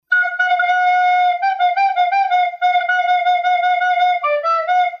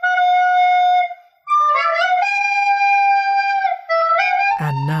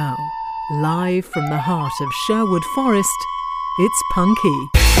Live from the heart of Sherwood Forest, it's Punky.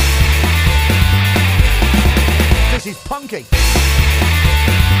 This is Punky.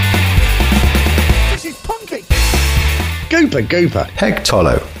 This is Punky. Gooper, Gooper. Heck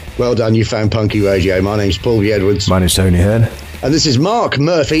Tollo. Well done, you found Punky Radio. My name's Paul B. Edwards. My name's Tony Hearn. And this is Mark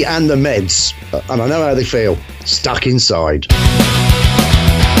Murphy and the Meds. And I know how they feel. Stuck inside.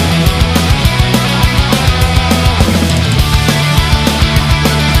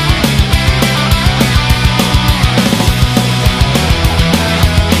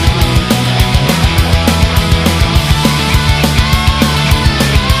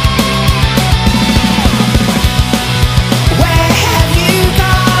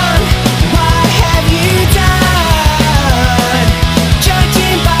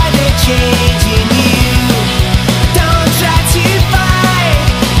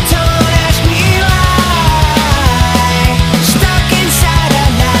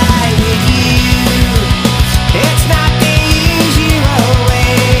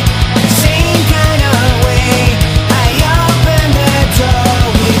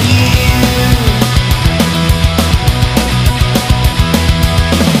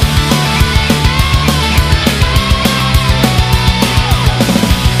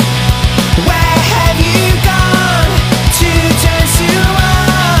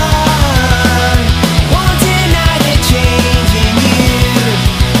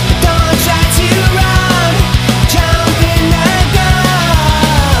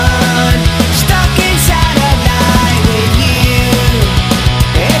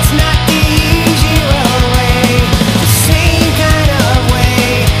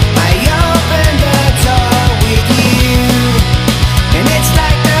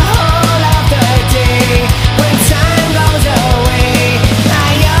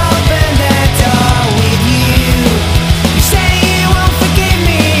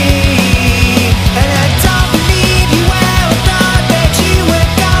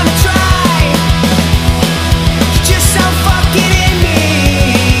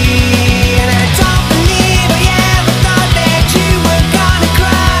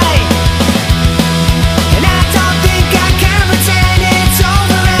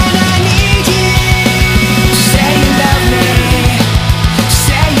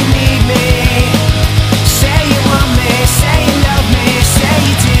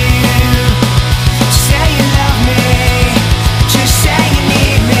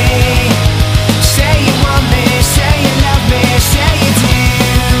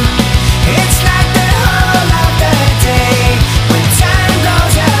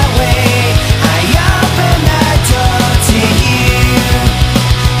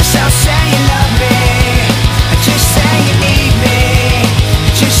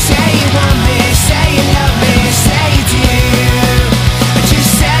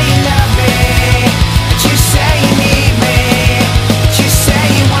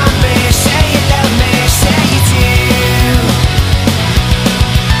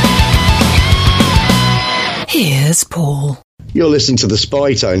 You're listening to the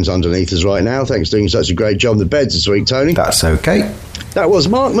Spy Tones underneath us right now. Thanks for doing such a great job on the beds this week, Tony. That's okay. That was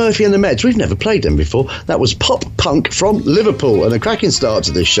Mark Murphy and the Meds. We've never played them before. That was pop punk from Liverpool, and a cracking start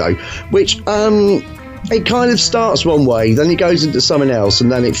to this show, which it kind of starts one way, then it goes into something else,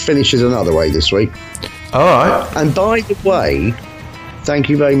 and then it finishes another way this week. All right. And by the way, thank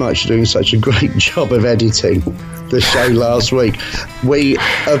you very much for doing such a great job of editing the show last week. We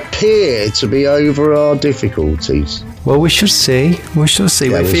appear to be over our difficulties. Well, we shall see. We shall see.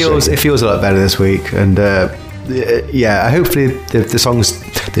 Yeah, it feels a lot better this week, and yeah, hopefully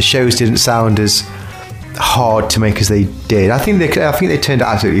the shows didn't sound as hard to make as they did. I think they turned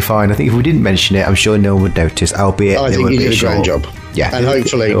out absolutely fine. I think if we didn't mention it, I'm sure no one would notice. Albeit, I think you did a great job. Yeah, and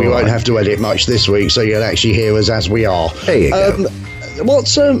hopefully we won't have to edit much this week, so you'll actually hear us as we are. There you go.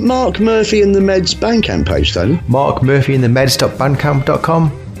 What's Mark Murphy and the Meds Bandcamp page, Tony? Mark Murphy and the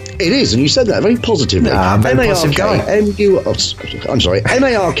Meds.bandcamp.com. It is, and you said that very positively. Nah, I'm a very positive guy.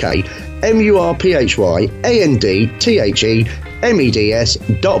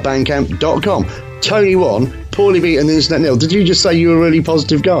 MurphyandTheMeds.bandcamp.com. Tony 1, Paulie B and the Internet Nil. Did you just say you were a really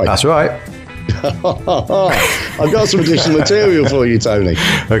positive guy? That's right. I've got some additional material for you, Tony.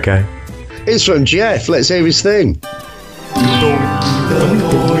 Okay. It's from Jeff. Let's hear his thing.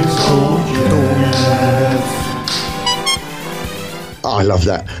 I love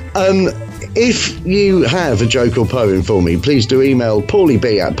that. If you have a joke or poem for me, please do email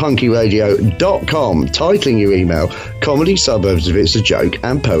paulieb@punkyradio.com, titling your email Comedy Suburbs if it's a joke,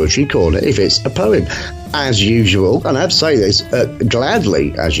 and Poetry Corner if it's a poem. As usual, and I have to say this,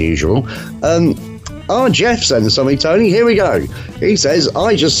 gladly as usual, Jeff sent us something, Tony. Here we go. He says,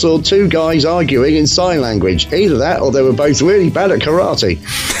 I just saw two guys arguing in sign language. Either that or they were both really bad at karate.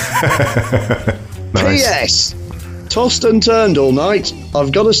 Nice. P.S. Tossed and turned all night.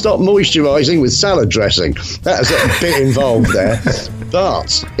 I've got to stop moisturising with salad dressing. That's a bit involved there.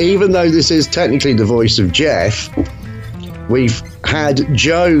 But even though this is technically the voice of Jeff, we've had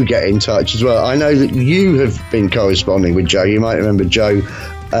Joe get in touch as well. I know that you have been corresponding with Joe. You might remember Joe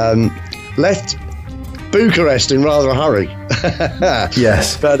left Bucharest in rather a hurry.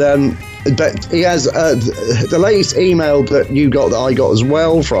 Yes. But he has the latest email that I got as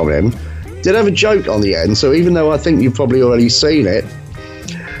well from him did have a joke on the end. So even though I think you've probably already seen it,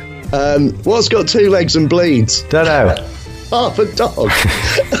 what's got two legs and bleeds? Don't know. Half a dog.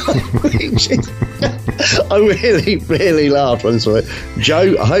 I really laughed when I saw it.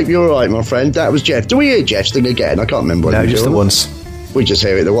 Joe, I hope you're all right, my friend. That was Jeff. Do we hear Jeff's thing again? I can't remember. No, just the once. We just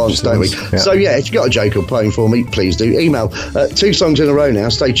hear it the once, don't we? Yeah. So, yeah, if you've got a joke or poem for me, please do email. 2 songs in a row now.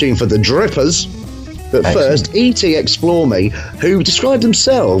 Stay tuned for the Drippers. But first, E.T. Explore Me, who described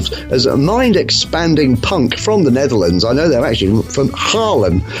themselves as a mind-expanding punk from the Netherlands. I know they're actually from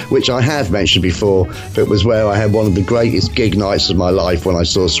Haarlem, which I have mentioned before, but was where I had one of the greatest gig nights of my life when I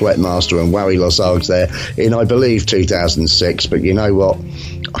saw Sweatmaster and Wary Los Args there in, I believe, 2006. But you know what?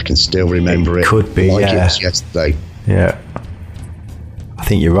 I can still remember it. Could be, like yeah. it was yesterday. Yeah. I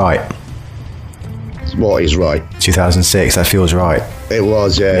think you're right. What is right? 2006, that feels right. It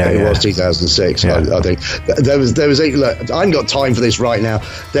was, it was 2006. Yeah. I think there was. Look, I ain't got time for this right now.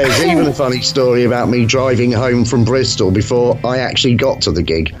 There's even a funny story about me driving home from Bristol before I actually got to the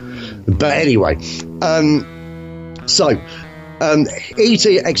gig. But anyway,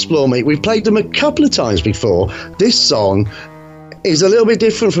 E.T. Explore Me. We've played them a couple of times before. This song is a little bit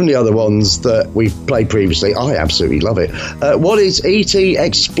different from the other ones that we've played previously. I absolutely love it. What is E.T.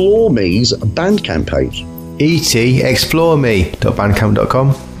 Explore Me's Bandcamp page?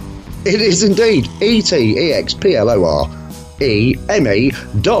 etexploreme.bandcamp.com. It is indeed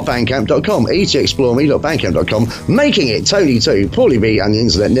etexploreme.bandcamp.com. etexploreme.bandcamp.com. Making it Tony 2, Paulie B and the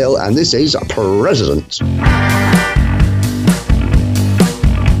Internet Nil, and this is President.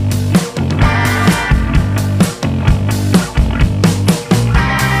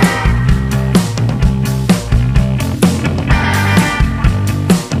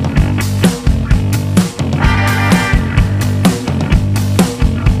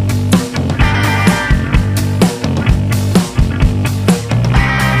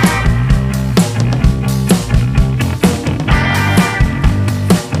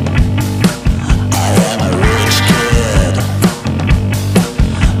 I am a rich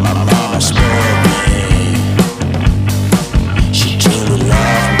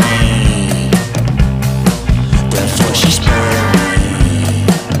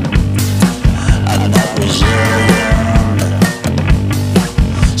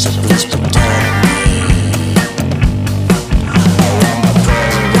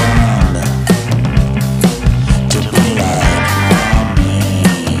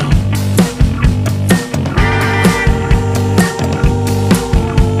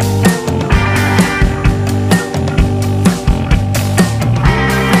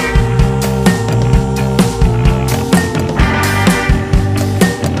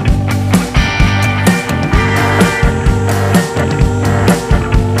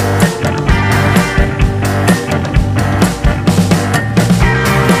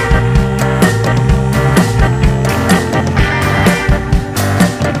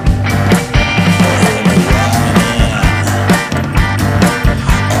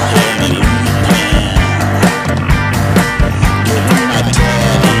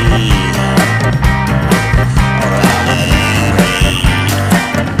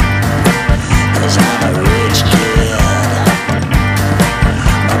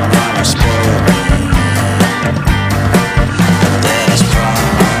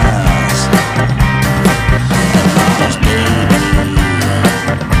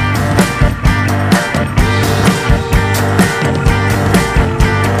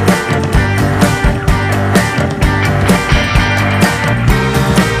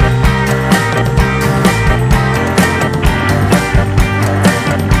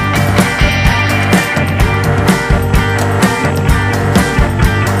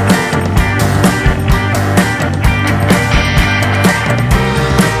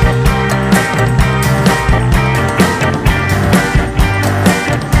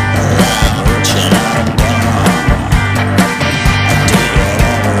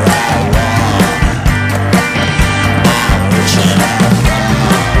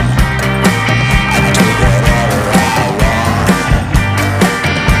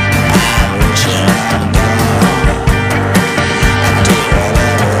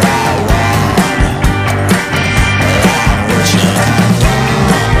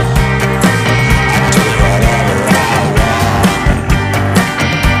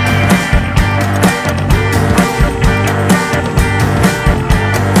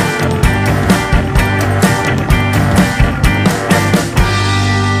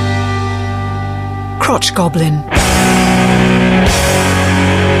Crotch Goblin. Waking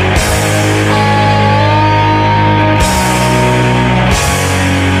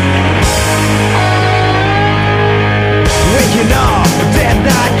up, dead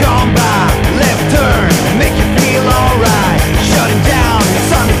night gone by. Left turn, make you feel alright. Shutting down your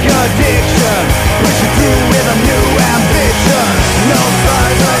sonic addiction. Push you through with a new ambition. No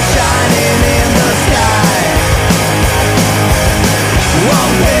stars are shining in the sky.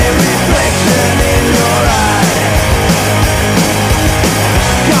 One pale reflection in your eye.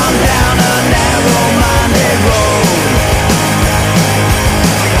 Gone down a narrow-minded road.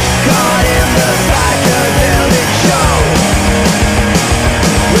 Caught in the psychedelic show.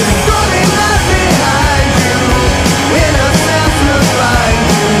 With a stormy life behind you, innocence will find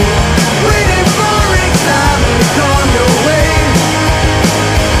you. Waiting for excitement to come your way.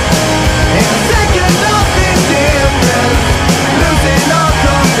 In a second of indifference, losing all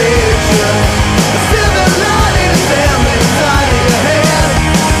conviction. A silver lining assembly inside of your head.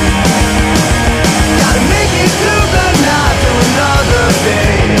 Gotta make it through the night to another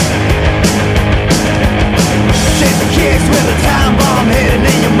day. Chase the kicks with a time bomb hidden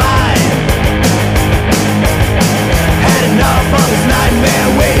in your mind. Had enough of this nightmare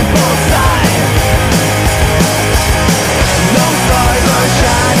waiting for a sign. No stars are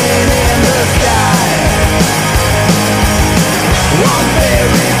shining in the sky. One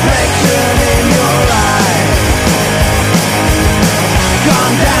pale reflection in your eye.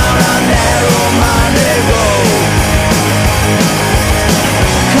 Gone down a narrow-minded road.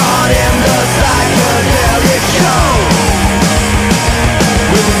 Caught in the psychedelic show.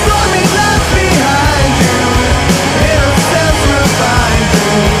 With a stormy life behind you, innocence will find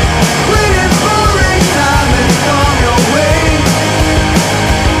you. Waiting for excitement to come your way.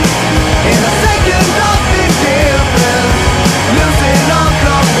 In a second of indifference, losing all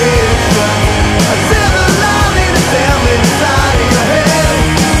conviction. A silver lining assembly inside of your head.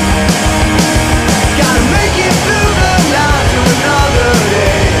 Gotta make it through the night to another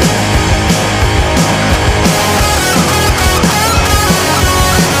day.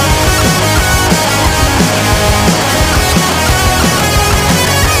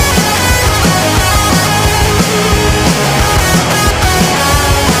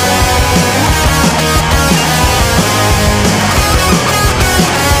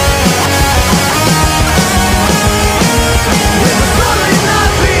 With a stormy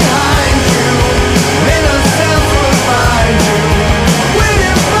night behind you, innocence will find you.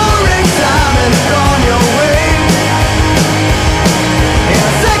 Waiting for excitement to come your way. In a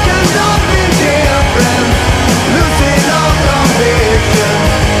second of indifference, losing all conviction.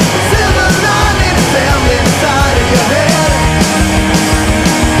 Silver lining assembly inside of your head.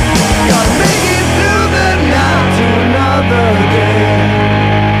 Gotta make it through the night to another day.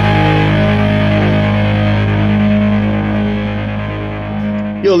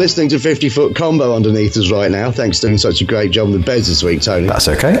 You're listening to 50 Foot Combo underneath us right now. Thanks for doing such a great job with beds this week, Tony. That's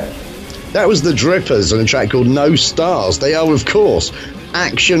okay. That was the Drippers and a track called No Stars. They are, of course,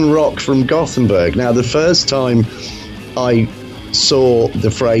 action rock from Gothenburg. Now, the first time I saw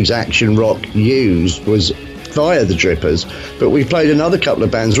the phrase action rock used was via the Drippers, but we've played another couple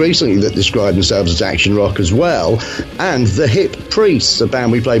of bands recently that describe themselves as action rock as well, and the Hip Priests, a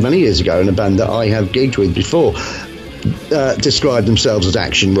band we played many years ago and a band that I have gigged with before, described themselves as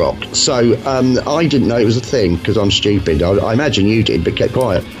action rock. So I didn't know it was a thing because I'm stupid. I imagine you did, but kept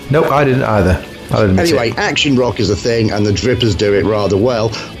quiet. Nope, I didn't either. Anyway, action rock is a thing and the Drippers do it rather well.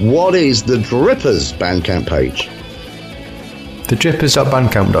 What is the Drippers Bandcamp page?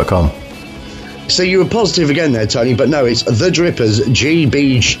 thedrippers.bandcamp.com. So you were positive again there, Tony, but no, it's The Drippers,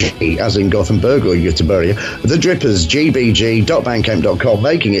 GBG, as in Gothenburg or Göteborg. The Drippers, GBG.bandcamp.com,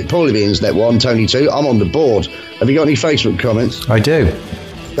 making it Paulie the Internet 1, Tony 2. I'm on the board. Have you got any Facebook comments? I do.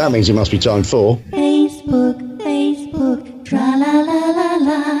 That means it must be time for... Facebook,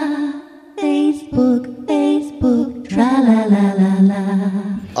 tra-la-la-la-la. Facebook,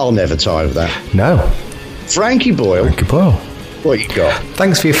 tra-la-la-la-la. I'll never tire of that. No. Frankie Boyle, Thank you, Paul. what you got?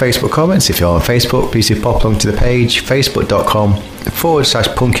 Thanks for your Facebook comments. If you're on Facebook, please do pop along to the page,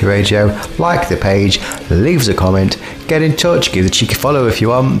 facebook.com/Punky Radio. Like the page, leave us a comment, get in touch, give the cheeky follow if you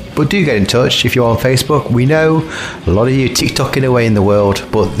want, but do get in touch if you're on Facebook. We know a lot of you TikToking away in the world,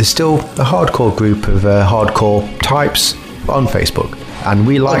 but there's still a hardcore group of hardcore types on Facebook, and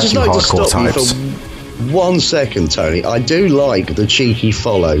we like I'd you just like to hardcore stop you types. for 1 second, Tony. I do like the cheeky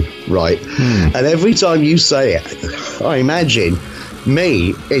follow, right? And every time you say it, I imagine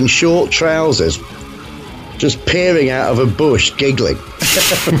me in short trousers just peering out of a bush giggling.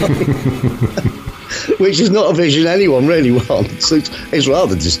 which is not a vision anyone really wants. It's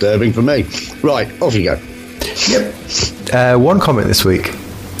rather disturbing for me. Right, off you go. One comment this week.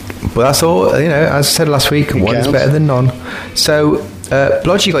 But that's all, as I said last week, one is better than none. So,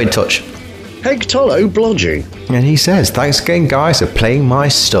 Blodgy got in touch. Hegtolo Blodgy. And he says, thanks again, guys, for playing my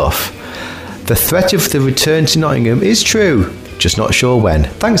stuff. The threat of the return to Nottingham is true, just not sure when.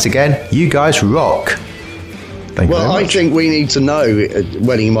 Thanks again, you guys rock. Thank you very Well, I much. think we need to know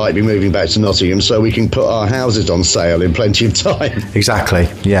when he might be moving back to Nottingham so we can put our houses on sale in plenty of time. Exactly.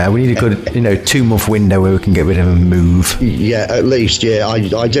 Yeah, we need a good, 2-month window where we can get rid of him and move. Yeah, at least, yeah.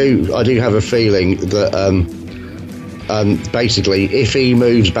 I do have a feeling that basically if he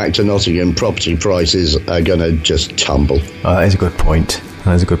moves back to Nottingham, property prices are going to just tumble. That is a good point.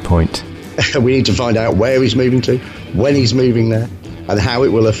 We need to find out where he's moving to, when he's moving there, and how it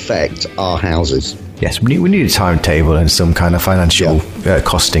will affect our houses. Yes, we need a timetable and some kind of financial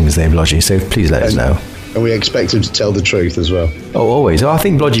costings there, Blodgy, so please let us know. And we expect him to tell the truth as well. Oh, always. I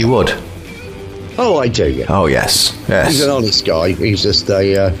think Blodgy would. Oh, I do, yeah. Oh, yes. He's an honest guy. He's just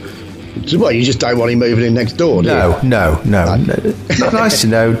a... well, you just don't want him moving in next door, do you? No. Nice to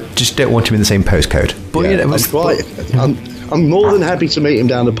know. Just don't want him in the same postcode. But, I'm more than happy to meet him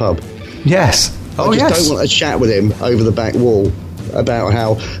down the pub. Yes. I just don't want to chat with him over the back wall about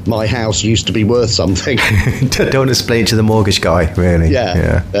how my house used to be worth something. Don't want to explain it to the mortgage guy, really.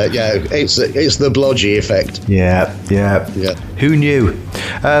 Yeah. It's the Blodgy effect. Yeah. Who knew?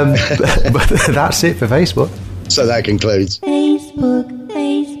 But that's it for Facebook. So that concludes.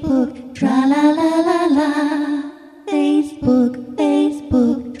 Facebook, tra la la la la. Facebook,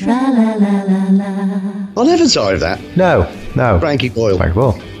 tra la la la la. I never tire of that. No. Frankie Boyle. Frankie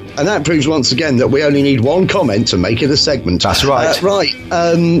Boyle. And that proves once again that we only need one comment to make it a segment. That's right.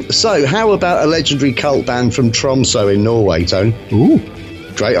 So how about a legendary cult band from Tromsø in Norway, Tone? Ooh.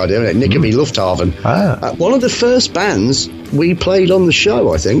 Great idea, isn't it? Nickaby Lufthaven. One of the first bands we played on the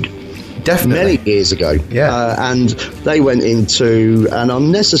show, I think. Definitely. Many years ago. Yeah. And they went into an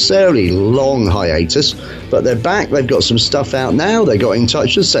unnecessarily long hiatus, but they're back. They've got some stuff out now. They got in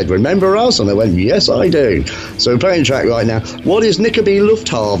touch and said, remember us? And I went, yes, I do. So we're playing a track right now. What is Nickaby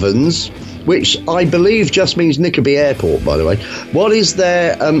Lufthavens, which I believe just means Nickaby Airport, by the way. What is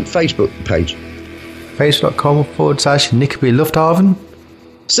their Facebook page? Facebook.com/Nickaby Lufthaven.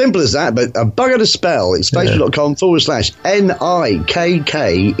 Simple as that, but a bugger to spell. It's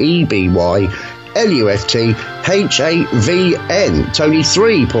facebook.com/NIKKEBYLUFTHAVN. Tony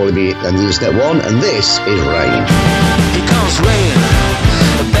 3, Paulie B and the Internet 1, and this is Rain. Here comes rain.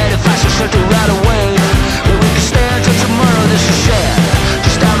 A better fashion shirt to right away. But we can stay until tomorrow. This is sad.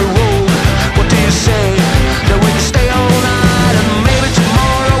 Just down the road. What do you say? That we can stay all night and maybe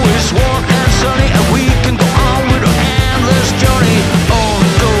tomorrow is warm and sunny and we can go on with our endless journey. On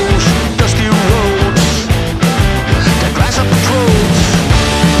those dusty roads that grass up patrols.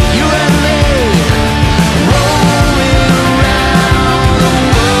 You and me rolling around the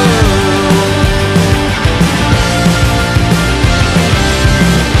world.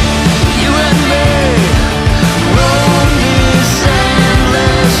 You and me, rolling the sand.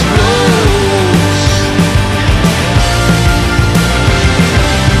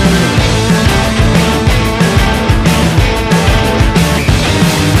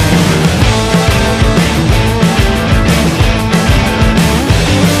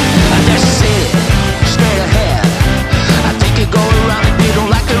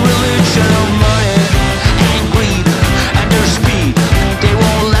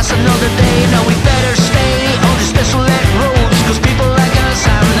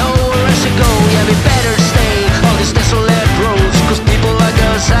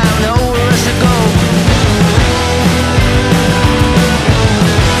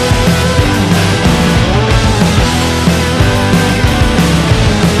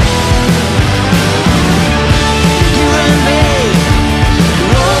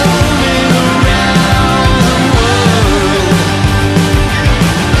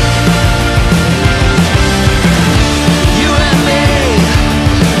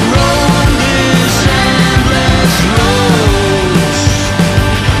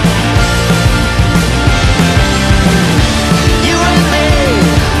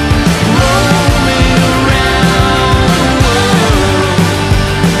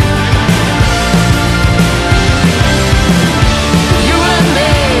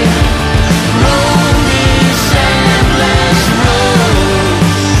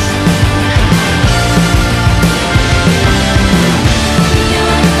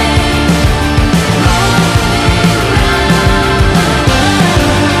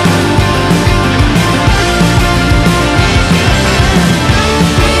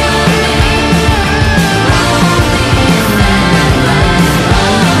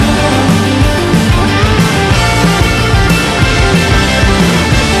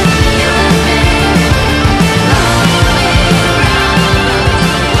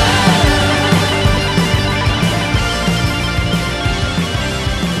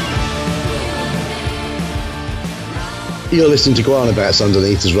 You're listening to Guana Bats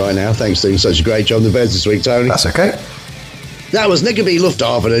underneath us right now. Thanks for doing such a great job on the beds this week, Tony. That's okay. That was Nickaby,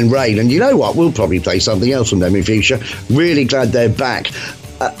 Lufthansa and Rain. And you know what? We'll probably play something else from them in future. Really glad they're back.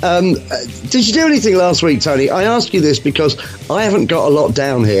 Did you do anything last week, Tony? I ask you this because I haven't got a lot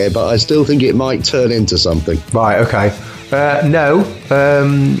down here, but I still think it might turn into something. Right, okay. No,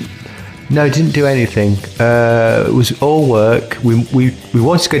 didn't do anything. It was all work. We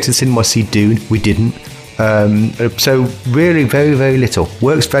wanted to go to the cinema, see Dune. We didn't. So really, very, very little.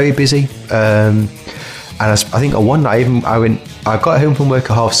 Work's very busy. And I think one night I got home from work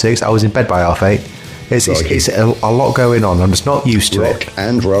at 6:30. I was in bed by 8:30. It's a lot going on. I'm just not used to it. Rock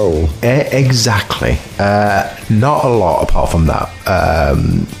and roll. Exactly. Not a lot apart from that.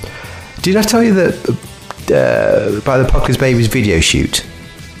 Did I tell you that by the Apocalypse Babies video shoot?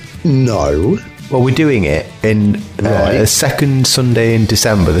 No. Well, we're doing it in the second Sunday in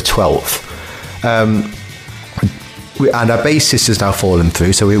December, the 12th. And our bassist has now fallen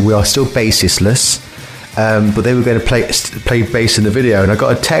through, so we are still bassistless. But they were going to play bass in the video, and I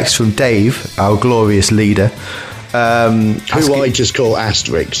got a text from Dave, our glorious leader, who I just call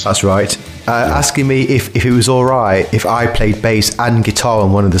Asterix. That's right. Asking me if it was all right if I played bass and guitar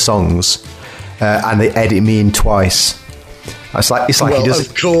on one of the songs, and they edit me in twice. It's like he doesn't.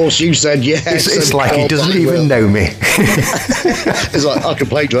 Of course, you said yes. It's like he doesn't even know me. It's like I can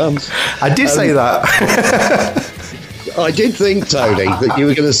play drums. I did say that. I did think, Tony, that you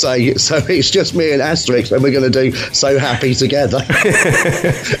were going to say, so it's just me and Asterix and we're going to do So Happy Together,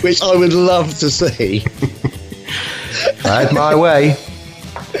 which I would love to see. I had my way.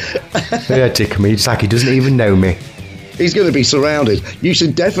 Yeah, tickle me. It's like he doesn't even know me. He's going to be surrounded. You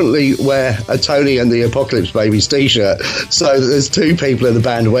should definitely wear a Tony and the Apocalypse Babies t-shirt so that there's two people in the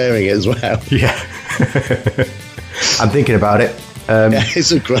band wearing it as well. Yeah. I'm thinking about it. Yeah,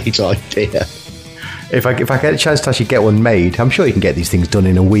 it's a great idea. If I get a chance to actually get one made, I'm sure you can get these things done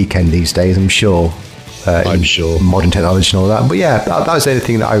in a weekend these days, I'm sure. I'm sure. Modern technology and all that. But yeah, that was the only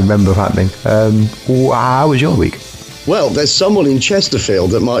thing that I remember happening. How was your week? Well, there's someone in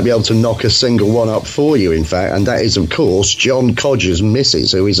Chesterfield that might be able to knock a single one up for you, in fact, and that is, of course, John Codger's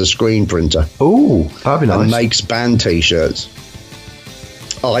missus, who is a screen printer. Oh, that'd be nice. And makes band t-shirts.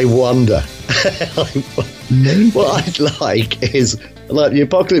 I wonder. What I'd like is like the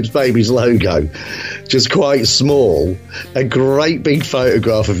Apocalypse Babies logo, just quite small, a great big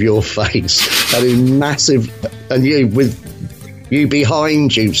photograph of your face, and in massive, and you with you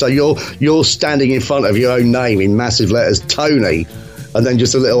behind you, so you're standing in front of your own name in massive letters, Tony, and then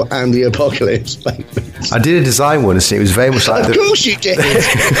just a little "and the Apocalypse Babies." I did a design once, and it was very much like of course you did.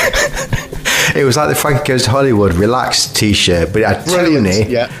 It was like the Frankie Goes to Hollywood relaxed t-shirt, but it had Tony,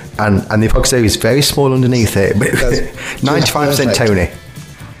 yeah. and the Apocalypse Babies very small underneath it, but 95% Tony.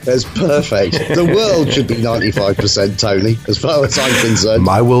 That's perfect. The world should be 95% Tony, as far as I'm concerned.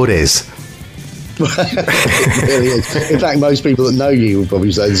 My world is. It really is. In fact, most people that know you will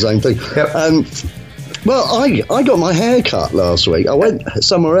probably say the same thing. Yep. Well, I got my hair cut last week. I went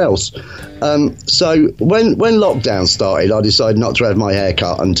somewhere else. So when lockdown started, I decided not to have my hair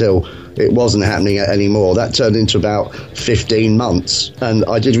cut until it wasn't happening anymore. That turned into about 15 months, and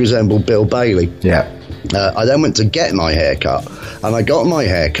I did resemble Bill Bailey. Yeah. I then went to get my hair cut, and I got my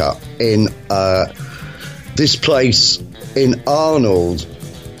hair cut in this place in Arnold,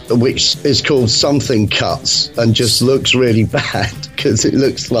 which is called Something Cuts, and just looks really bad because it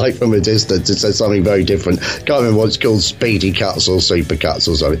looks like from a distance it says something very different. Can't remember what it's called, Speedy Cuts or Super Cuts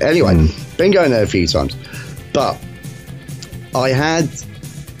or something. Anyway, been going there a few times, but I had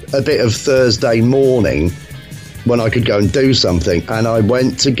a bit of Thursday morning when I could go and do something, and I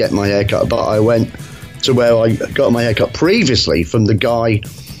went to get my hair cut, but I went to where I got my hair cut previously from the guy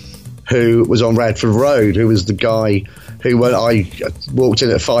who was on Radford Road, who was the guy who, when I walked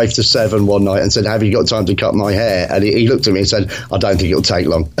in at 5 to 7 one night and said, "Have you got time to cut my hair?" And he looked at me and said, "I don't think it'll take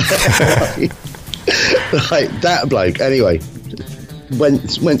long." Like that bloke. Anyway,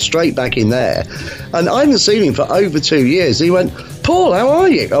 went straight back in there, and I haven't seen him for over 2 years. He went, "Paul, how are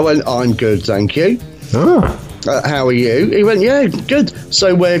you?" I went, "I'm good, thank you." Oh. How are you? He went, "Yeah, good.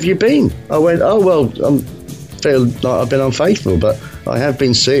 So where have you been?" I went, "Oh, well, I feel like I've been unfaithful, but I have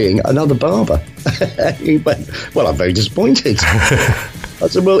been seeing another barber." He went, "Well, I'm very disappointed." I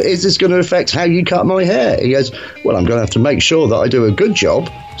said, "Well, is this going to affect how you cut my hair?" He goes, "Well, I'm going to have to make sure that I do a good job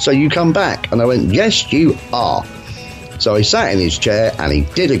so you come back." And I went, "Yes, you are." So he sat in his chair and he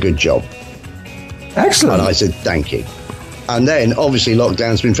did a good job. Excellent. And I said, "Thank you." And then, obviously,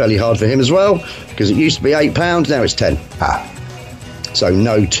 lockdown's been fairly hard for him as well, because it used to be £8, now it's 10. So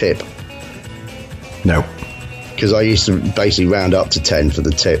no tip. No. Because I used to basically round up to 10 for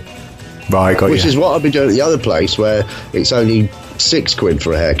the tip. Right, got which you. is what I've been doing at the other place where it's only £6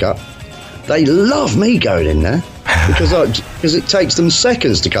 for a haircut. They love me going in there because it takes them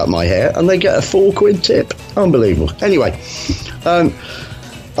seconds to cut my hair and they get a £4 tip. Unbelievable. Anyway,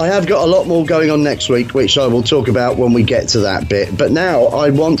 I have got a lot more going on next week, which I will talk about when we get to that bit. But now I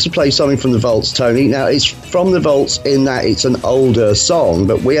want to play something from the Vaults, Tony. Now, it's from the Vaults in that it's an older song,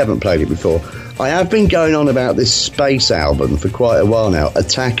 but we haven't played it before. I have been going on about this Space album for quite a while now,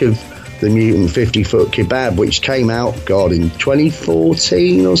 Attack of the Mutant 50-Foot Kebab, which came out, in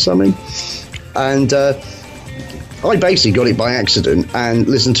 2014 or something. And I basically got it by accident and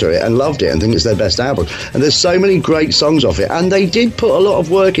listened to it and loved it and think it's their best album. And there's so many great songs off it. And they did put a lot of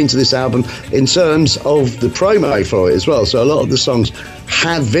work into this album in terms of the promo for it as well. So a lot of the songs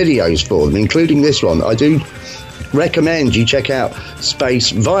have videos for them, including this one. I do recommend you check out Space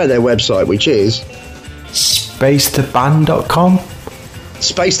via their website, which is spacetheband.com.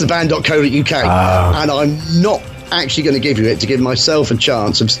 spacetheband.co.uk. And I'm not actually going to give you it to give myself a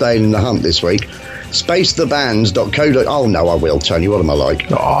chance of staying in the hunt this week. spacetheband.co.uk. Oh no, I will, Tony. What am I like?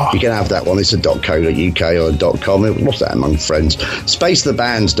 You can have that one. It's a .co.uk or a .com. What's that among friends?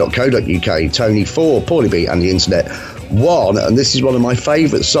 spacetheband.co.uk. Tony 4, Paulie B and the Internet 1, and this is one of my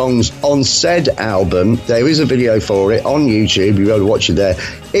favourite songs on said album. There is a video for it on YouTube. You'll be able to watch it there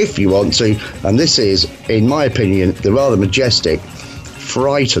if you want to. And this is, in my opinion, the rather majestic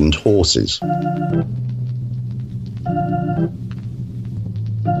Frightened Horses.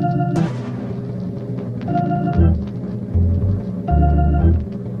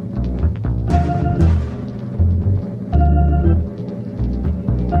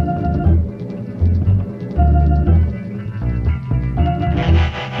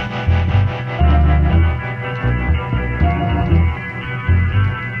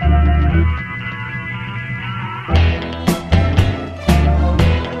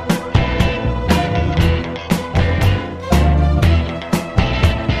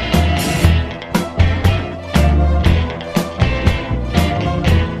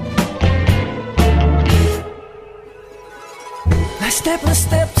 I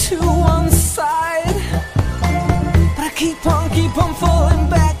step to one side, but I keep on falling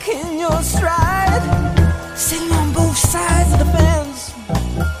back in your stride. Sitting on both sides of the fence,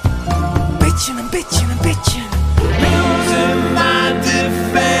 bitching and bitching and bitching, losing my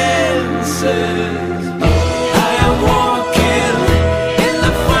defenses. I am walking in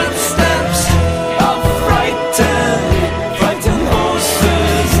the footsteps of frightened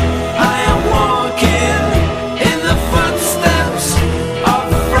horses. I am walking in the footsteps of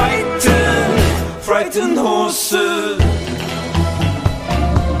frightened horses.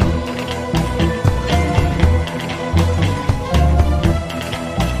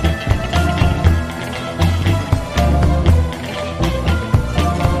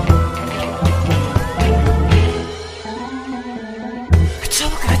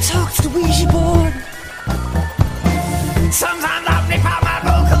 I talk to the Ouija board. Sometimes I flip out my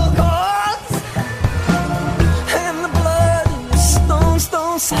vocal cords, and the blood in the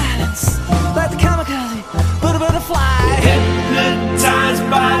stone silence, like the kamikaze, but a butterfly hypnotized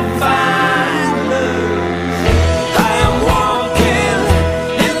by violence. I am walking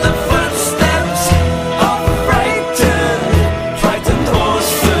in the footsteps of frightened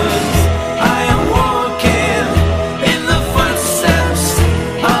horses. I am walking in the footsteps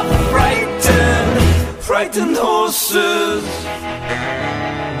of frightened horses.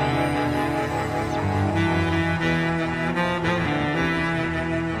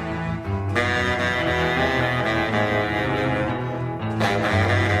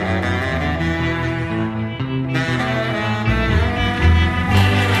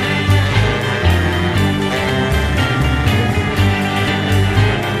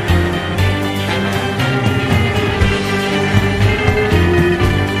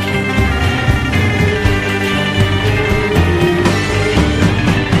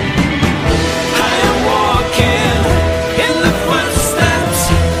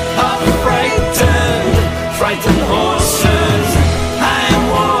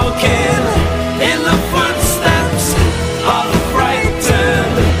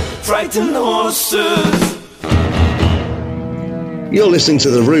 You're listening to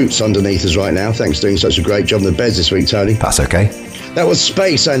The Roots underneath us right now. Thanks for doing such a great job on the beds this week, Tony. That's okay. That was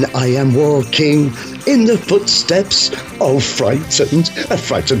Space and I Am Walking in the Footsteps of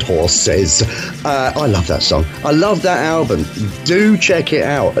Frightened Horses. I love that song. I love that album. Do check it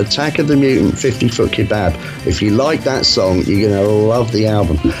out. Attack of the Mutant 50-Foot Kebab. If you like that song, you're going to love the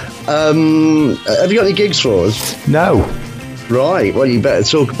album. Have you got any gigs for us? No. Right. Well, you better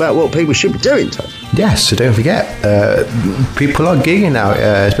talk about what people should be doing, Tony. Yes, so don't forget, people are gigging now,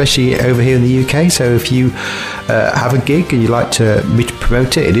 especially over here in the UK. So if you have a gig and you like me to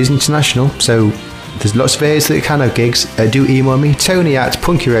promote it, it is international. So there's lots of areas that can have gigs. Do email me,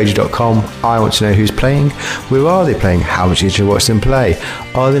 Tony@punkyradio.com. I want to know who's playing, where are they playing, how much did you watch them play,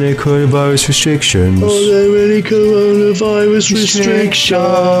 are there no coronavirus restrictions? Are there any coronavirus restrictions?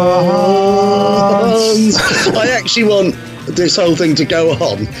 I actually want this whole thing to go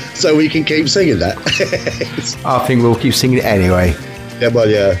on so we can keep singing that. I think we'll keep singing it anyway. Yeah, well,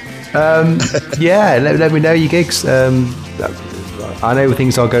 yeah. Yeah, let me know your gigs. I know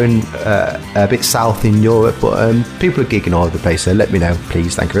things are going a bit south in Europe, but people are gigging all over the place, so let me know,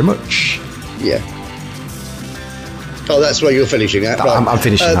 please. Thank you very much. Yeah. Oh, that's where you're finishing at, right? I'm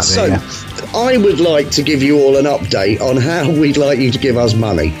finishing that so, yeah. I would like to give you all an update on how we'd like you to give us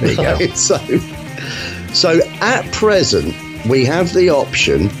money. There you go. So at present, we have the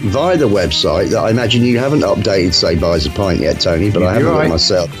option via the website that I imagine you haven't updated, say, Buy Us a Pint yet, Tony, but I haven't done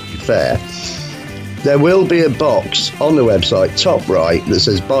myself, to be fair. There will be a box on the website, top right, that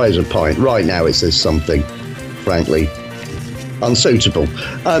says Buy Us a Pint. Right now it says something, frankly, unsuitable.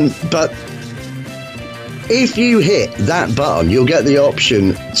 But if you hit that button, you'll get the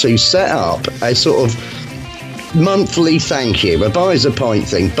option to set up a sort of monthly thank you, a Buy Us a Pint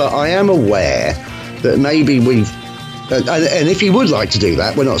thing. But I am aware that maybe we've... And if you would like to do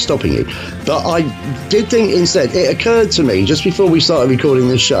that, we're not stopping you. But I did think instead, it occurred to me just before we started recording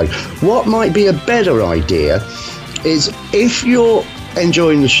this show, what might be a better idea is if you're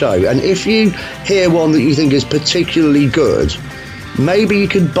enjoying the show and if you hear one that you think is particularly good, maybe you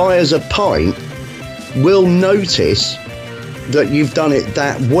could buy us a pint. We'll notice that you've done it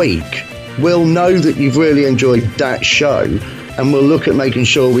that week. We'll know that you've really enjoyed that show. And we'll look at making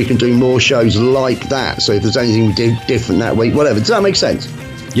sure we can do more shows like that. So if there's anything we did different that week, whatever. Does that make sense?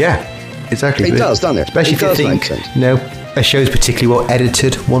 Yeah, exactly. It does, doesn't it? Especially if you think, a show's particularly well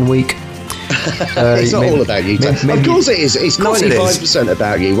edited one week. It's not all about you. Of course it is. It's 95%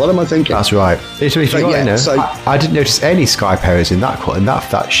 about you. What am I thinking? That's right. I didn't notice any Skype errors in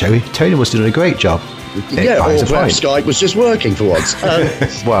that show. Tony must have done a great job. Yeah, or perhaps Skype was just working for once.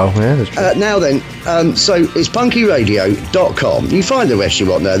 Well, yeah, that's true. Now then, so it's punkyradio.com. You find the rest you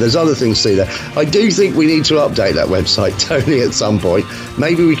want there. There's other things to see there. I do think we need to update that website, Tony, at some point.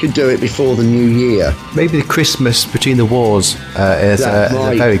 Maybe we could do it before the new year. Maybe the Christmas between the wars is a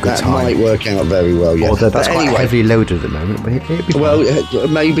very good time. That might work out very well, yeah. Although that's quite heavily loaded at the moment. But it'd be well,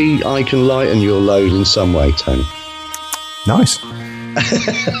 maybe I can lighten your load in some way, Tony. Nice.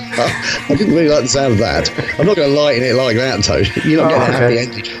 I didn't really like the sound of that. I'm not going to lighten it like that, Tony. You're not getting a happy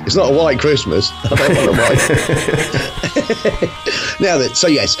ending. It's not a white Christmas. I don't want a white. Now then, so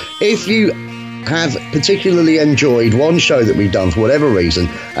yes, if you have particularly enjoyed one show that we've done for whatever reason,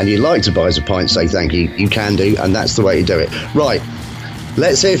 and you'd like to buy us a pint, say thank you, you can do, and that's the way to do it. Right,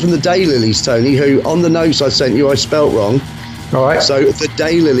 let's hear from the Daylilies, Tony, who on the notes I sent you I spelt wrong. All right. So the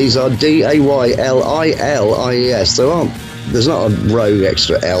Daylilies are Dayliles. There's not a row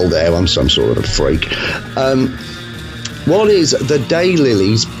extra L there. I'm some sort of a freak. What is the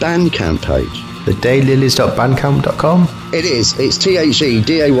Daylilies Bandcamp page? The daylilies.bandcamp.com? It is. It's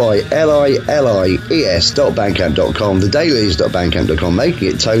TheDaylilies.bandcamp.com. The Daylilies.bandcamp.com, making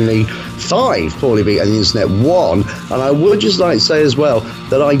it Tony 5, Paulie B, and the Internet 1. And I would just like to say as well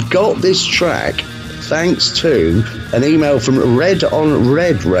that I got this track thanks to an email from Red on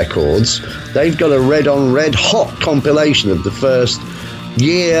Red Records. They've got a Red on Red hot compilation of the first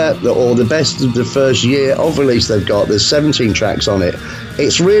year, or the best of the first year of release they've got. There's 17 tracks on it.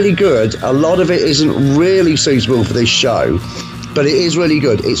 It's really good. A lot of it isn't really suitable for this show, but it is really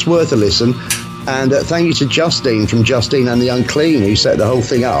good. It's worth a listen. And thank you to Justine from Justine and the Unclean, who set the whole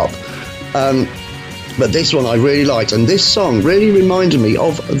thing up. But this one I really liked, and this song really reminded me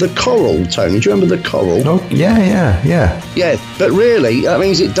of The Coral, Tony. Do you remember The Coral? Oh, yeah. Yeah, but really, that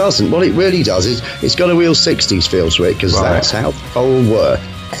means it doesn't. What it really does is it's got a real 60s feel to it, because that's how The Coral work.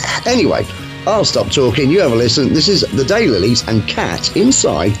 Anyway, I'll stop talking. You have a listen. This is the Daylilies and Cat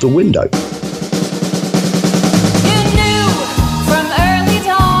Inside the Window.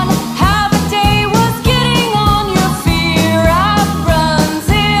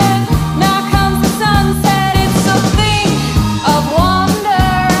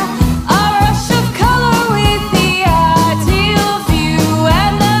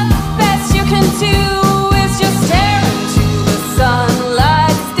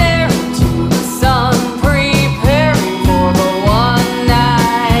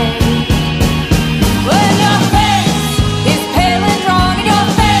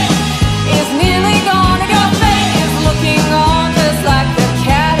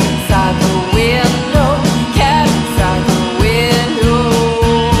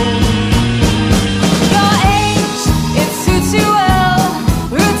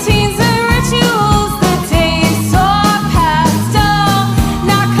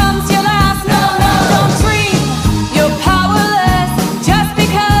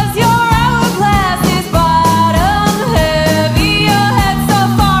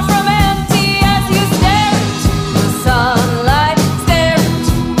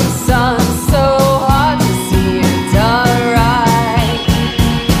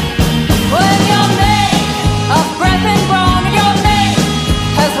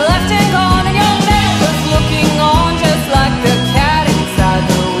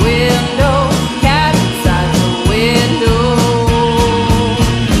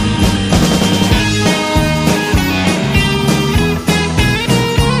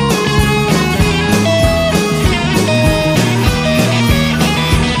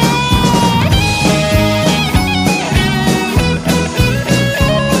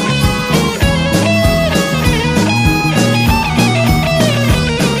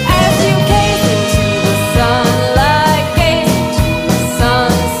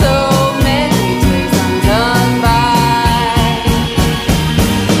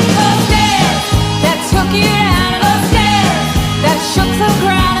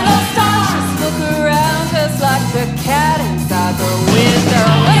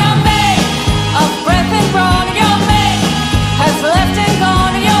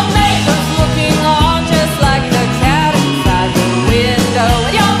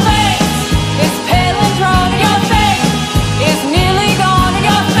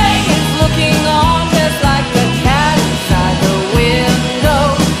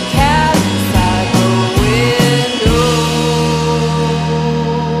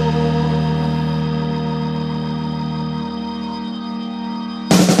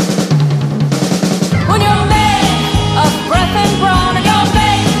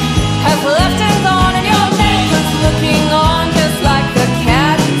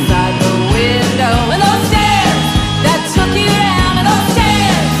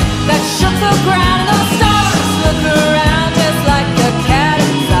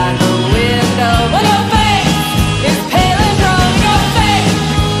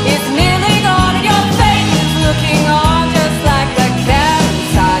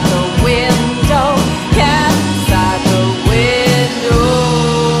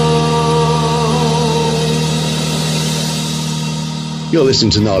 You're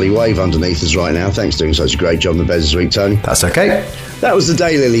listening to Gnarly Wave underneath us right now. Thanks for doing such a great job in the bed this week, Tony. That's okay. That was the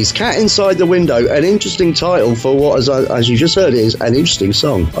Daylilies, Cat Inside the Window. An interesting title for what, as you just heard, is an interesting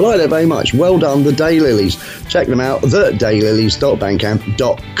song. I like that very much. Well done, the Daylilies. Check them out,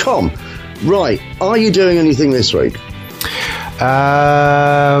 thedaylilies.bandcamp.com. Right, are you doing anything this week?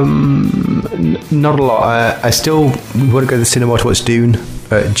 Not a lot. I still want to go to the cinema to watch Dune.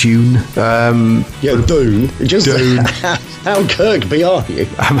 June. Dune. Just Dune. How Kirkby are you?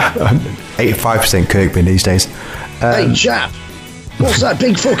 I'm 85% Kirkby these days. Hey, chap. What's that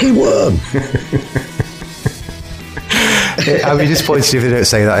big fucking worm? I'd be disappointed if they don't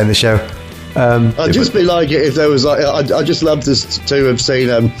say that in the show. I'd just be like it if there was like. I'd just love to have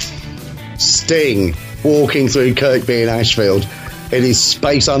seen Sting walking through Kirkby in Ashfield in his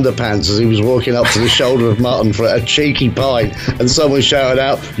space underpants as he was walking up to the shoulder of mutton for a cheeky pint, and someone shouted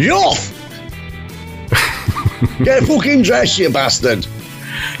out, "Yoff! Get fucking dressed, you bastard!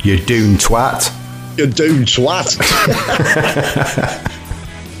 You Dune twat! You Dune twat!"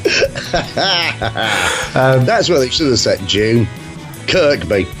 That's where they should have set June.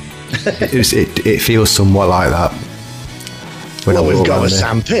 Kirkby. It feels somewhat like that. Well, we've got a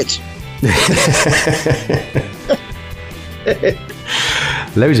sandpit.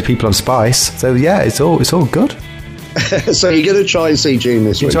 Loads of people on Spice, so yeah, it's all good. So you're going to try and see June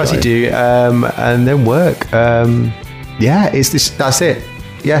this week? Try to do, and then work. That's it.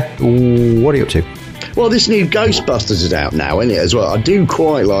 Yeah. What are you up to? Well, this new Ghostbusters is out now, isn't it, as well? I do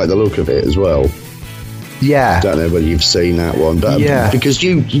quite like the look of it as well. Yeah. Don't know whether you've seen that one, but yeah. Because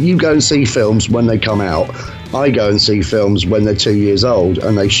you go and see films when they come out, I go and see films when they're 2 years old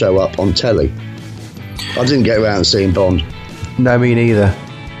and they show up on telly. I didn't get around to seeing Bond. No, me neither.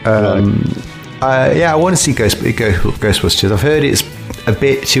 I want to see Ghostbusters. I've heard it's a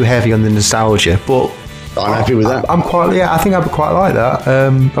bit too heavy on the nostalgia, but I'm happy with that. I think I'd quite like that.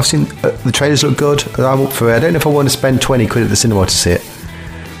 I've seen the trailers look good. I'm up for it. I don't know if I want to spend 20 quid at the cinema to see it.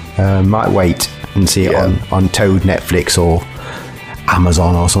 Might wait and see it on Toad, Netflix, or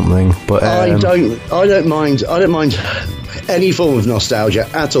Amazon or something. But I don't mind any form of nostalgia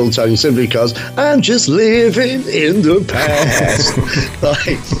at all, Tony, simply because I'm just living in the past.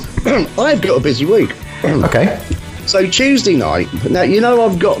 I've got a busy week. Okay. So Tuesday night, now you know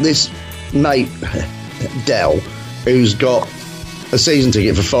I've got this mate Dell who's got a season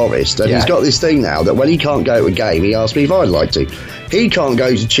ticket for Forest, and he's got this thing now that when he can't go to a game, he asked me if I'd like to. He can't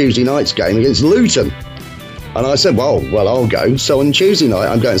go to Tuesday night's game against Luton, and I said, well, I'll go. So on Tuesday night,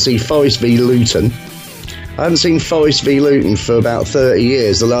 I'm going to see Forest v Luton. I haven't seen Forest v Luton for about 30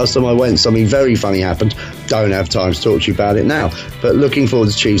 years. The last time I went, something very funny happened. Don't have time to talk to you about it now, but looking forward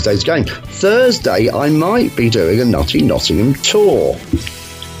to Tuesday's game. Thursday, I might be doing a Nutty Nottingham tour,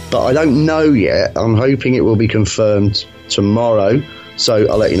 but I don't know yet. I'm hoping it will be confirmed tomorrow, so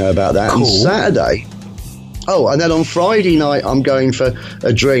I'll let you know about that. Cool. And Saturday, and then on Friday night, I'm going for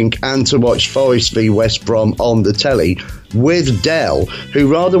a drink and to watch Forest v West Brom on the telly with Dell, who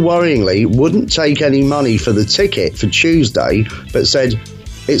rather worryingly wouldn't take any money for the ticket for Tuesday, but said,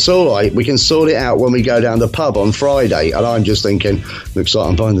 it's all right, we can sort it out when we go down the pub on Friday. And I'm just thinking, looks like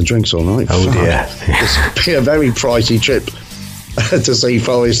I'm buying the drinks all night. Oh dear. It's be a very pricey trip to see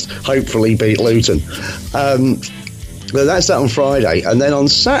Forest hopefully beat Luton. But that's that on Friday. And then on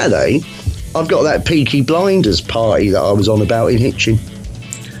Saturday, I've got that Peaky Blinders party that I was on about in Hitchin.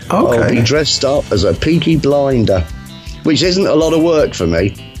 Okay. I'll be dressed up as a Peaky Blinder, which isn't a lot of work for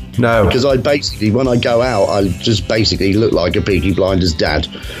me. No. Because when I go out, I just basically look like a Peaky Blinders dad.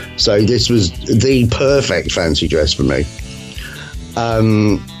 So this was the perfect fancy dress for me.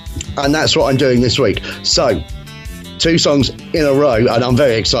 And that's what I'm doing this week. So, 2 songs in a row, and I'm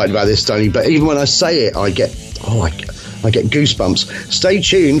very excited about this, Tony, but even when I say it, I get goosebumps. Stay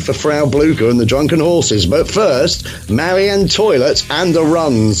tuned for Frau Blucher and the Drunken Horses, but first, Marianne Toilet and the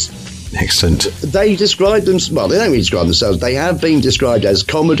Runs. Excellent. They describe them, well, they don't really describe themselves, they have been described as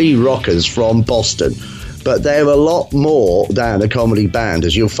comedy rockers from Boston, but they're a lot more than a comedy band,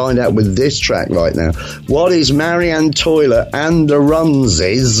 as you'll find out with this track right now. What is Marianne Toilet and the Runs'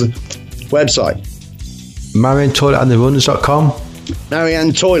 website? MarianneToiletandtheruns.com.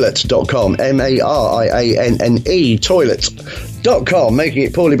 MarianneToilet.com, MARIANNE Toilet.com, making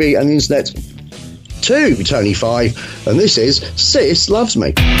it Paulie B and the internet to Tony 5, and this is Sis Loves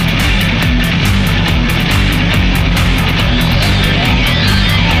Me.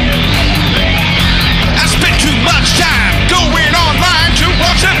 I spent too much time going online to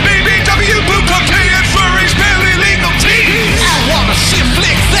watch a BBW Booker T and Furry's barely legal tea. I wanna see a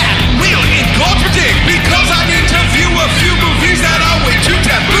flick that will incorporate, because I interview a few movies that are way too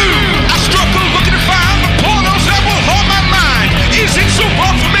taboo. I struggle looking to find the pornos that will hold my mind. Is it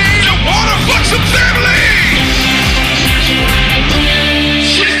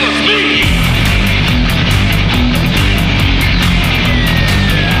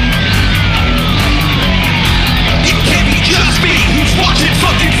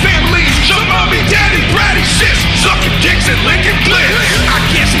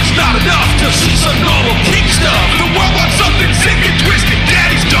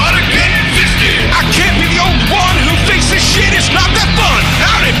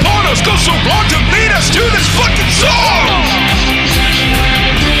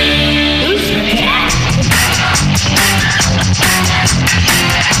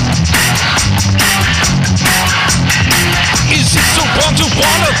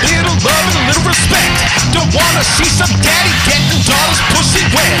wanna see some daddy getting daughter's pussy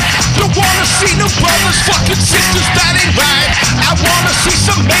wet. Don't wanna see no brothers fucking sisters, that ain't right. I wanna see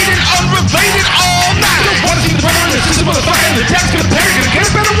some maiden unrelated all night. Don't wanna see the brother and the sister motherfucker and the dad's gonna parry, gonna get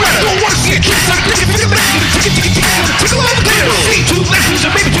a better weather. Don't wanna see a kid suck dick, finger lick, gonna tickle all the diddle. See two lesbians or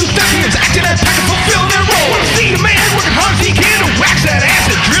maybe two thespians acting as pack and fulfill their role. Wanna see a man working hard as he can to wax that ass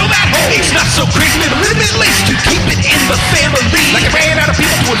and drill that hole. He's not so crazy, maybe a little bit lazy to keep it in the family. Like I ran out of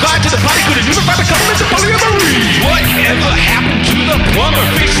people to invite to the party, couldn't even find a couple into polyamory. Whatever happened to the plumber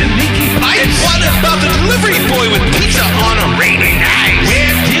fixing leaky pipes? And what about the delivery boy with pizza on a rainy night?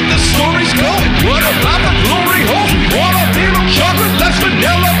 Where did the stories go? What about the glory holes? Want a little chocolate, less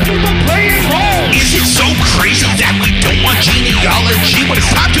vanilla, people playing roles. Is it so crazy that we don't want genealogy when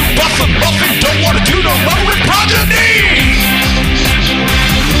it's time to buff a muffin? Don't want to do no longer with progeny.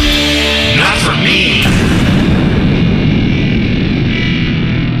 Not for me.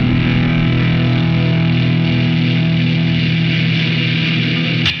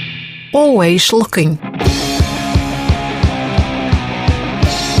 Always looking.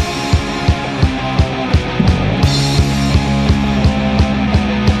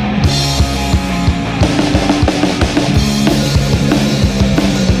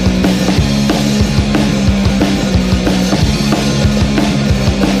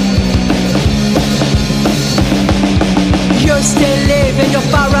 You still live in your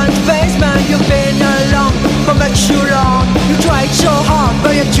parents' basement. You've been alone for much too long. You tried so hard,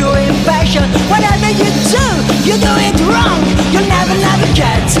 but you're too impatient. Whatever you do it wrong. You'll never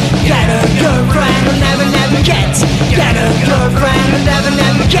get a girlfriend. You'll never get a girlfriend. You'll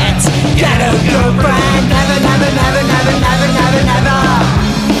never get a girlfriend. Never.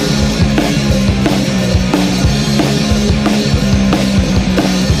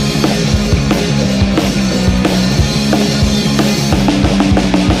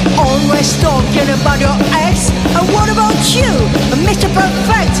 Always talking about your ex. And what about you, Mr.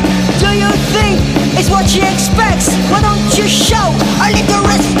 Perfect? Do you think it's what she expects? Why don't you show a little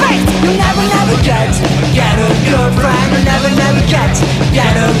respect? You never get a girlfriend. You never get a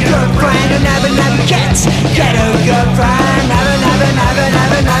girlfriend. You never get a girlfriend. Never. Never get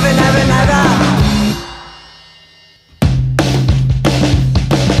a girlfriend.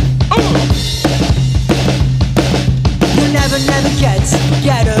 You'll never get a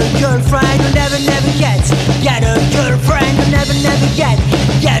girlfriend. You'll never get a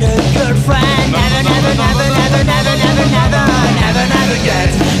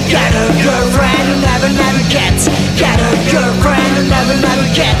girlfriend. Never get a girlfriend. You'll never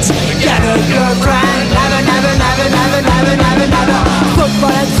get a girlfriend. You'll never get a girlfriend. Never.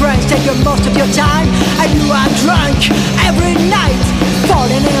 Football and friends take up most of your time, and you are drunk every night.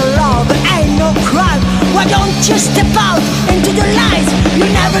 Falling in love ain't no crime. Why don't you step out into the light? You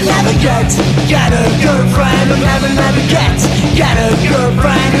never get a girlfriend. You never get a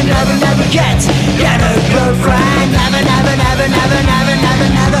girlfriend. You never get a girlfriend.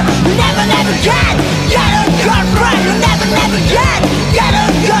 Never. You never get a girlfriend. You never get a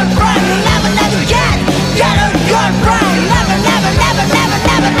girlfriend. You never get a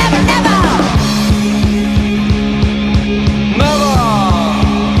girlfriend. Never.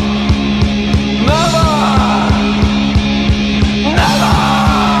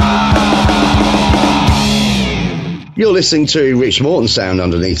 You're listening to Rich Morton's sound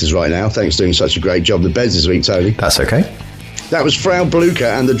underneath us right now. Thanks for doing such a great job with the beds this week, Tony. That's okay. That was Frau Blucher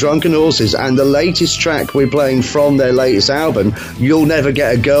and the Drunken Horses, and the latest track we're playing from their latest album, You'll Never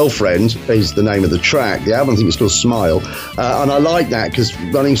Get a Girlfriend, is the name of the track. The album, I think it's called Smile, and I like that because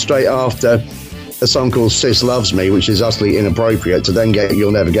running straight after a song called Sis Loves Me, which is utterly inappropriate, to then get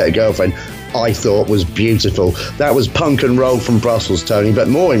You'll Never Get a Girlfriend, I thought was beautiful. That was punk and roll from Brussels, Tony, but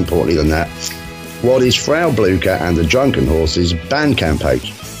more importantly than that, what is Frau Blucher and the Drunken Horses Bandcamp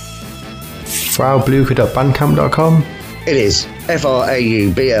page? FrauBlucher.bandcamp.com. It is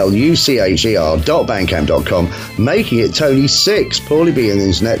FRAUBLUCHER.bandcamp.com, making it Tony 6, poorly being on the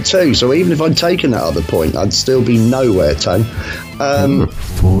internet too. So even if I'd taken that other point, I'd still be nowhere, Tone.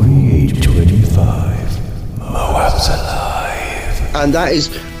 4825, Moab's alive. And that is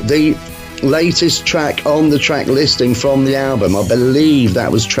the latest track on the track listing from the album. I believe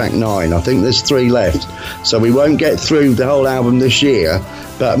that was track 9. I think there's 3 left, so we won't get through the whole album this year,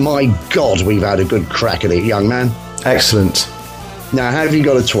 but my God, we've had a good crack at it, young man. Excellent. Now, have you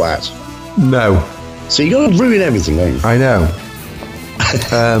got a twat? No. So you got to ruin everything, don't you? I know.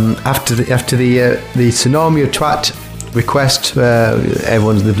 After the tsunami of twat request,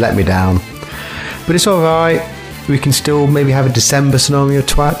 they've let me down, but it's all right. We can still maybe have a December tsunami of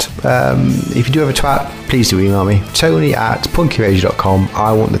twat. If you do have a twat, please do email me, Tony@punkyradio.com.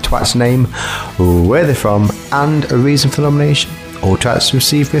 I want the twat's name, where they're from, and a reason for the nomination. All twats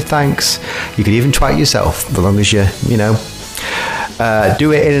received with thanks. You could even twat yourself, as long as you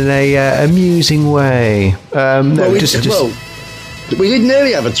do it in an amusing way. We did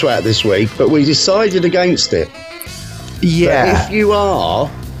nearly have a twat this week, but we decided against it. Yeah. But if you are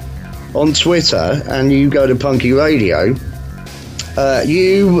on Twitter and you go to Punky Radio,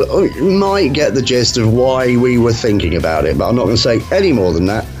 you might get the gist of why we were thinking about it, but I'm not going to say any more than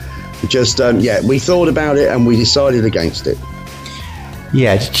that. Just, we thought about it and we decided against it.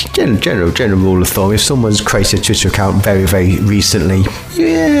 Yeah, general rule of thumb, if someone's created a Twitter account very, very recently,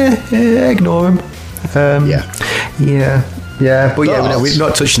 ignore them. But we're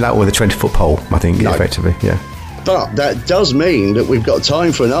not touching that with a 20-foot pole, I think, effectively, yeah. But that does mean that we've got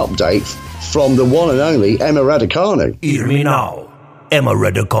time for an update from the one and only Emma Raducanu. Hear me now. Emma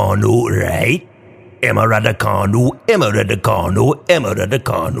Raducanu, right? Emma Raducanu, Emma Raducanu, Emma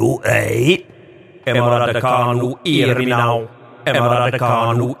Raducanu, right? Emma Raducanu, hear me now. Emma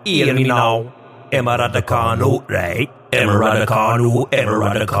Raducanu, hear me now. Emma Raducanu, right? Emma Raducanu, Emma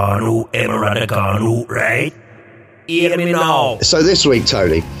Raducanu, Emma Raducanu, right? Hear me now. So this week,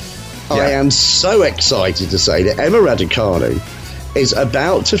 Tony, I am so excited to say that Emma Raducanu is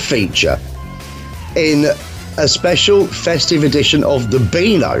about to feature in a special festive edition of the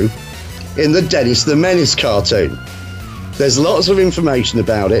Beano in the Dennis the Menace cartoon. There's lots of information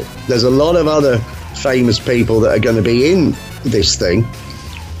about it. There's a lot of other famous people that are going to be in this thing.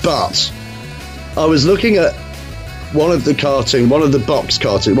 But I was looking at one of the box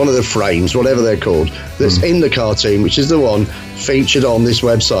cartoon, one of the frames, whatever they're called, that's in the cartoon, which is the one featured on this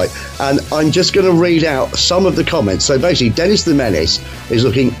website. And I'm just going to read out some of the comments. So basically, Dennis the Menace is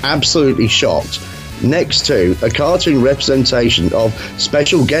looking absolutely shocked next to a cartoon representation of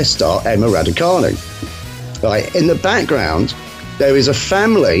special guest star Emma Raducanu. Right, in the background, there is a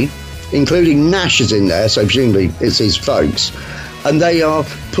family, including Nash is in there, so presumably it's his folks, and they are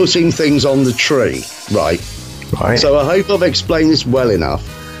putting things on the tree, right? Right. So I hope I've explained this well enough.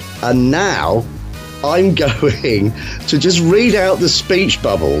 And now I'm going to just read out the speech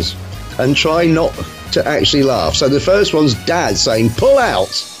bubbles and try not to actually laugh. So the first one's Dad saying, "Pull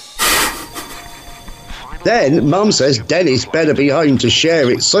out." Then Mum says, "Dennis better be home to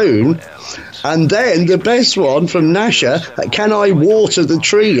share it soon." And then the best one from Nasha, "Can I water the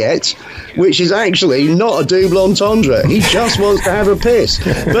tree yet?" Which is actually not a double entendre. He just wants to have a piss.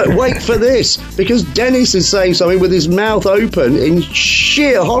 But wait for this, because Dennis is saying something with his mouth open in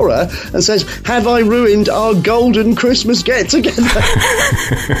sheer horror and says, "Have I ruined our golden Christmas get-together?"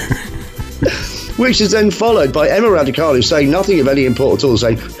 Which is then followed by Emma Raducanu saying nothing of any importance at all,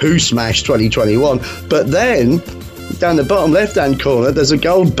 saying, "Who smashed 2021?" But then, down the bottom left-hand corner, there's a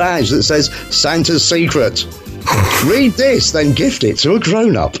gold badge that says, "Santa's Secret." Read this, then gift it to a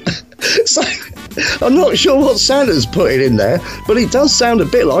grown-up. So, I'm not sure what Santa's putting in there, but it does sound a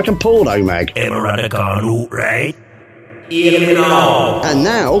bit like a porno mag. Emma Raducanu, right? And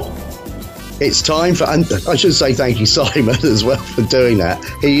now, it's time for, and I should say thank you, Simon, as well, for doing that.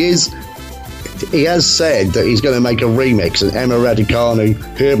 He has said that he's going to make a remix, an Emma Raducanu,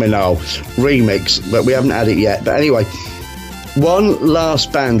 hear me now, remix, but we haven't had it yet. But anyway, one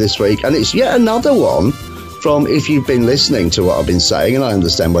last band this week, and it's yet another one from, if you've been listening to what I've been saying, and I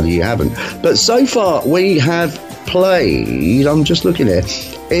understand whether you haven't. But so far, we have played, I'm just looking here,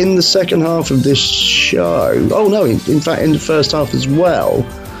 in the second half of this show. Oh, no, in fact, in the first half as well,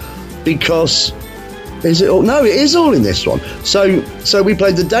 because... Is it all? No, it is all in this one. So we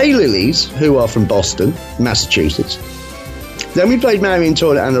played the Daylilies, who are from Boston, Massachusetts. Then we played Marion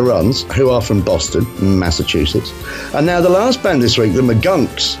Toilet and the Runs, who are from Boston, Massachusetts. And now the last band this week, the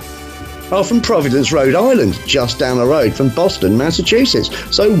McGunks, are from Providence, Rhode Island, just down the road from Boston, Massachusetts.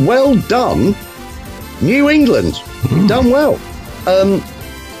 So well done, New England. Done well.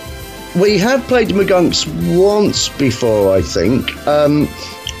 We have played the McGunks once before, I think.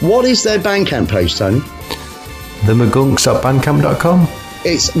 What is their Bandcamp page, Tony? TheMcGunks.bandcamp.com?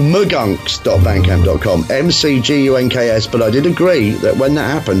 It's mcgunks.bandcamp.com, MCGUNKS, but I did agree that when that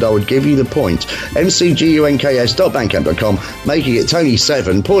happened, I would give you the point. MCGUNKS.bandcamp.com, making it Tony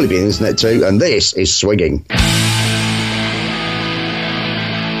 7, Paulie being Internet 2, and this is Swigging.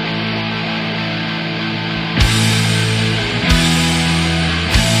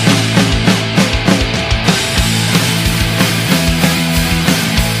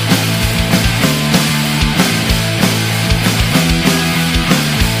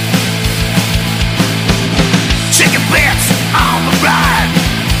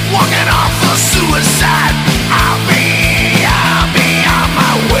 I'll be on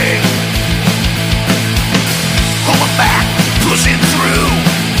my way.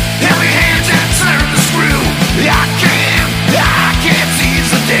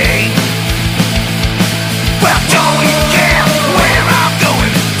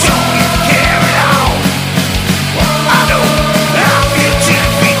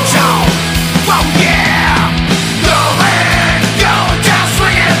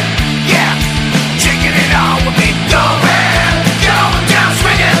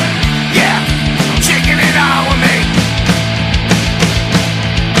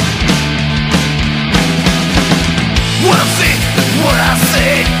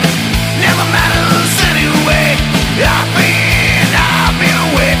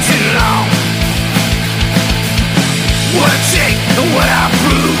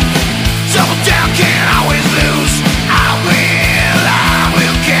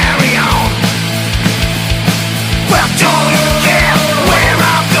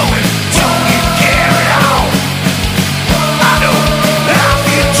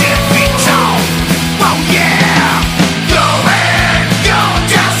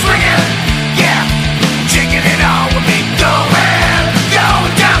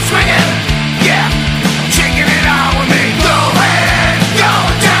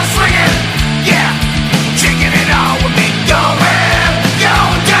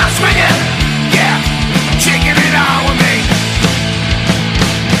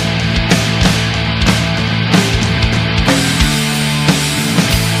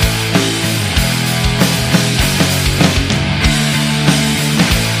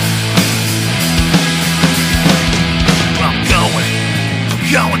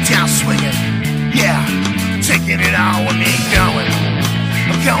 swinging. Yeah, taking it all with me going.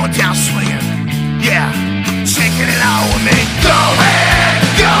 I'm going down swinging. Yeah, taking it all with me.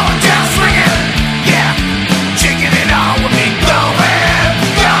 Going down swinging. Yeah, taking it all with me.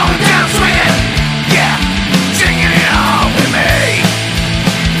 Going down swinging. Yeah, taking it all with me.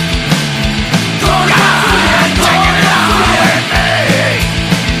 Going down swinging. Taking it all with me.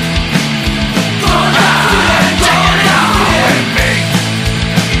 Going down swinging. Taking it all with me.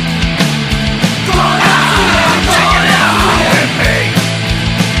 Going down swinging. Taking it all with me.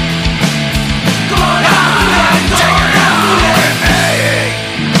 Going down swinging. Taking it all with me.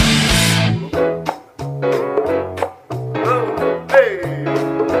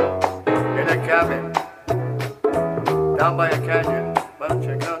 In a cabin, down by a canyon, bunch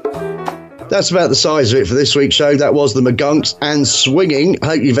of guns. That's about the size of it for this week's show. That was the Magunks and Swinging. I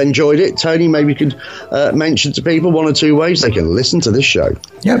hope you've enjoyed it. Tony, maybe you could mention to people one or two ways they can listen to this show.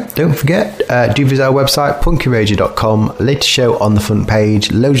 Yep, don't forget, do visit our website, punkyradio.com. Latest show on the front page,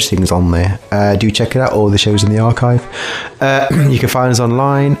 loads of things on there. Do check it out, all the shows in the archive. You can find us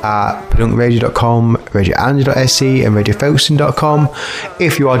online at punkradio.com, radioandy.se and radiofolkston.com.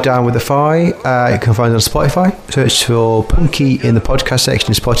 If you are down with the Fi, you can find us on Spotify. Search for Punky in the podcast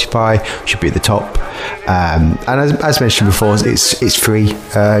section of Spotify, should be at the top. And as mentioned before, it's free. You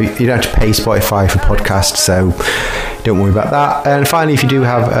don't have to pay Spotify for podcasts, so don't worry about that. And finally, if you do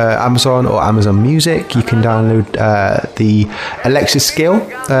have Amazon or Amazon Music, you can download the Alexa skill.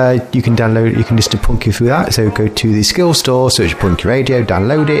 You can listen to Punky through that. So go to the skill store, search Punky Radio,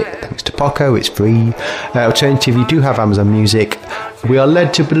 download it. Thanks to Poco, it's free. Alternative, you do have Amazon Music. We are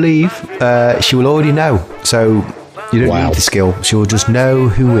led to believe she will already know. So you don't need the skill. She will just know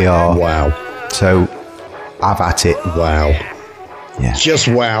who we are. Wow. So have at it. Wow. Yeah. Just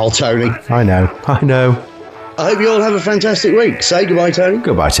wow, Tony. I know. I hope you all have a fantastic week. Say goodbye, Tony.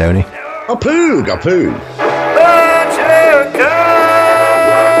 Goodbye, Tony. Gapoo, gapoo.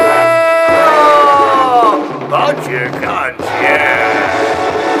 Bunch of guns, yeah.